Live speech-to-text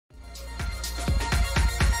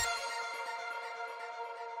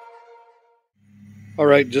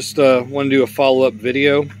Alright, just want to do a follow-up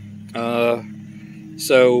video.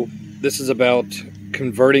 So this is about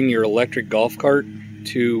converting your electric golf cart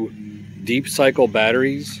to deep cycle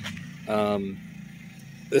batteries.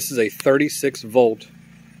 This is a 36 volt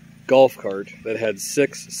golf cart that had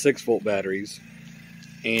six 6-volt batteries,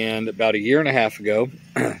 and about a year and a half ago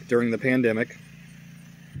during the pandemic,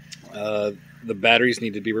 the batteries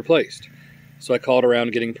need to be replaced. So I called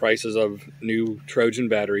around getting prices of new Trojan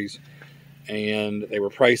batteries, and they were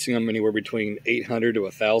pricing them anywhere between $800 to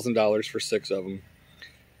 $1,000 for 6 of them.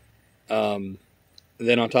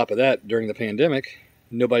 Then on top of that, during the pandemic,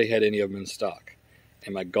 nobody had any of them in stock,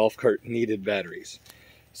 and my golf cart needed batteries.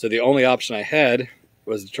 So the only option I had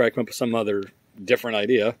was to try to come up with some other different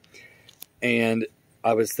idea, and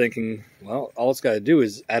I was thinking, well, all it's got to do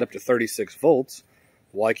is add up to 36 volts.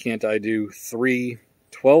 Why can't I do 3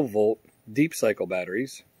 12-volt deep cycle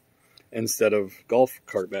batteries instead of golf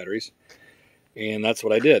cart batteries? And that's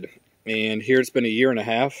what I did. And here it's been a year and a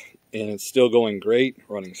half, and it's still going great,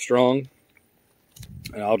 running strong.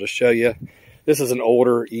 And I'll just show you. This is an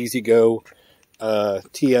older EVGO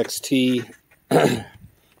TXT,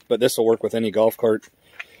 but this will work with any golf cart.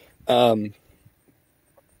 They're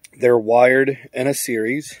wired in a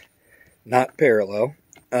series, not parallel.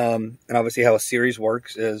 And obviously how a series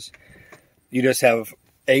works is you just have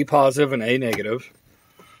A positive and A negative.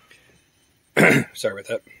 Sorry about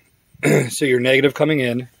that. So your negative coming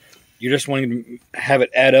in, you just want to have it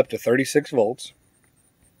add up to 36 volts.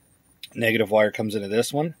 Negative wire comes into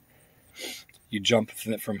this one. You jump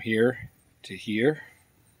from here to here.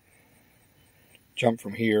 Jump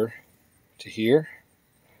from here to here.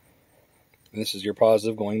 And this is your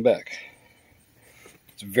positive going back.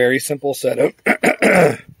 It's a very simple setup.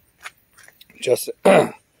 Just,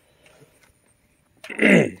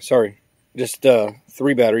 sorry, just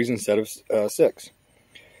 3 batteries instead of 6.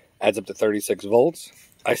 Adds up to 36 volts.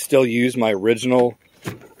 I still use my original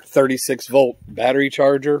 36 volt battery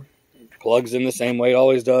charger. Plugs in the same way it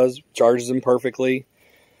always does. Charges them perfectly.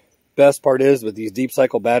 Best part is with these deep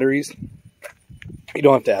cycle batteries, you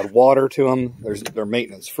don't have to add water to them. They're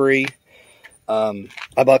maintenance free. I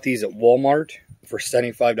bought these at Walmart for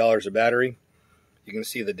 $75 a battery. You can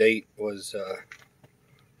see the date was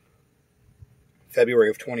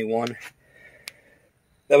February of 21.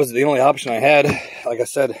 That was the only option I had. Like I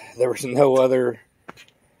said, there was no other,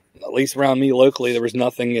 at least around me locally, there was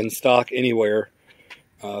nothing in stock anywhere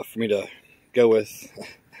for me to go with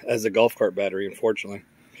as a golf cart battery, unfortunately.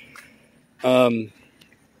 So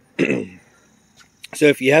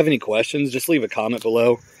if you have any questions, just leave a comment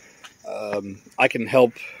below. I can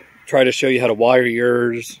help try to show you how to wire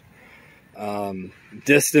yours.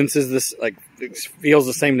 Distance is this, like, it feels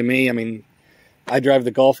the same to me. I mean, I drive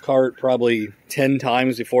the golf cart probably 10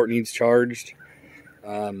 times before it needs charged.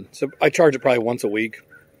 So I charge it probably once a week.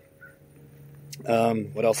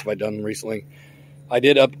 What else have I done recently? I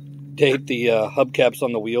did update the hubcaps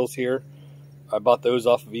on the wheels here. I bought those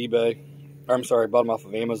off of eBay. I'm sorry, I bought them off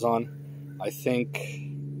of Amazon. I think,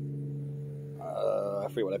 I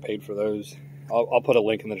forget what I paid for those. I'll put a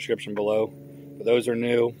link in the description below. But those are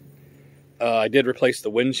new. I did replace the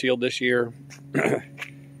windshield this year.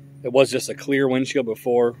 It was just a clear windshield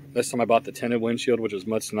before. This time I bought the tinted windshield, which is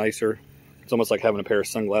much nicer. It's almost like having a pair of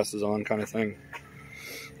sunglasses on kind of thing.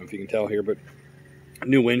 I don't know if you can tell here, but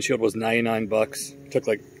new windshield was 99 bucks. Took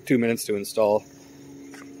like 2 minutes to install.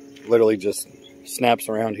 Literally just snaps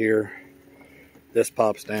around here. This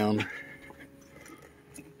pops down.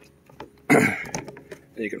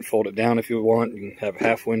 You can fold it down if you want. You can have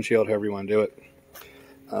half windshield, however you want to do it.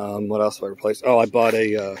 What else have I replaced? Oh, I bought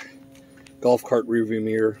a golf cart rear view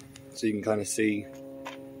mirror, so you can kind of see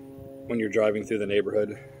when you're driving through the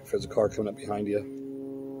neighborhood if there's a car coming up behind you.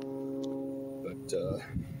 But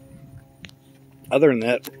other than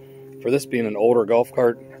that, for this being an older golf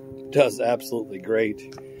cart, it does absolutely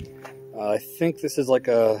great. I think this is like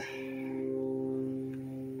a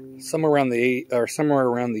somewhere around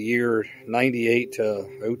the year 98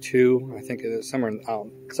 to 02. I think it is somewhere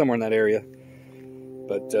in that area.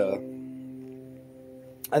 But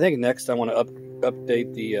I think next I want to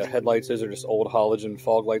update the headlights. Those are just old halogen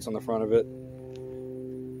fog lights on the front of it.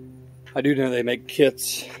 I do know they make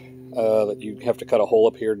kits that you have to cut a hole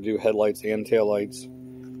up here to do headlights and taillights.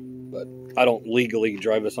 But I don't legally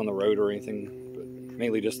drive this on the road or anything, but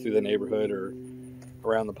mainly just through the neighborhood or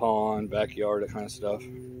around the pond, backyard, that kind of stuff.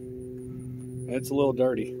 And it's a little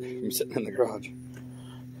dirty. I'm sitting in the garage.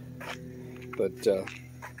 But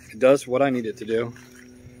it does what I need it to do.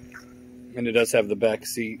 And it does have the back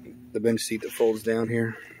seat, the bench seat that folds down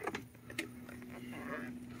here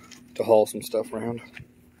to haul some stuff around,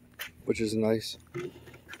 which is nice.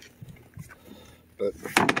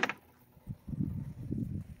 but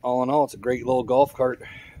all in all, it's a great little golf cart.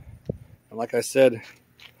 And like I said,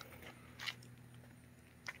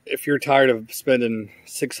 if you're tired of spending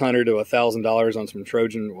 $600 to $1,000 on some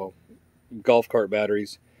Trojan, well, golf cart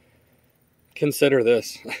batteries, consider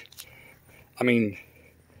this. I mean,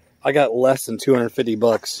 I got less than 250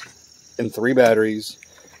 bucks in 3 batteries.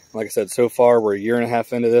 Like I said, so far we're a year and a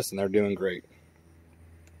half into this and they're doing great.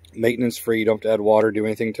 Maintenance free, you don't have to add water, do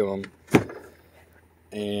anything to them.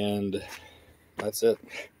 And that's it.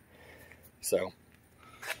 So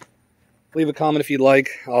leave a comment if you'd like.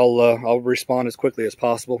 I'll respond as quickly as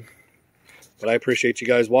possible. But I appreciate you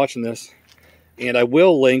guys watching this. And I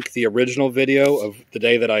will link the original video of the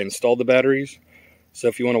day that I installed the batteries. So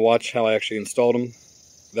if you want to watch how I actually installed them,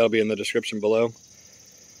 that'll be in the description below.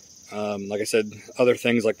 Like I said, other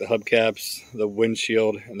things like the hubcaps, the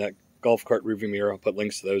windshield, and that golf cart rearview mirror, I'll put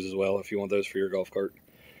links to those as well if you want those for your golf cart.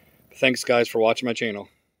 Thanks guys for watching my channel.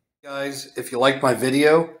 Guys, if you liked my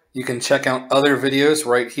video, you can check out other videos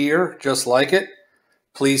right here just like it.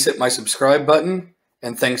 Please hit my subscribe button,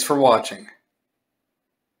 and thanks for watching.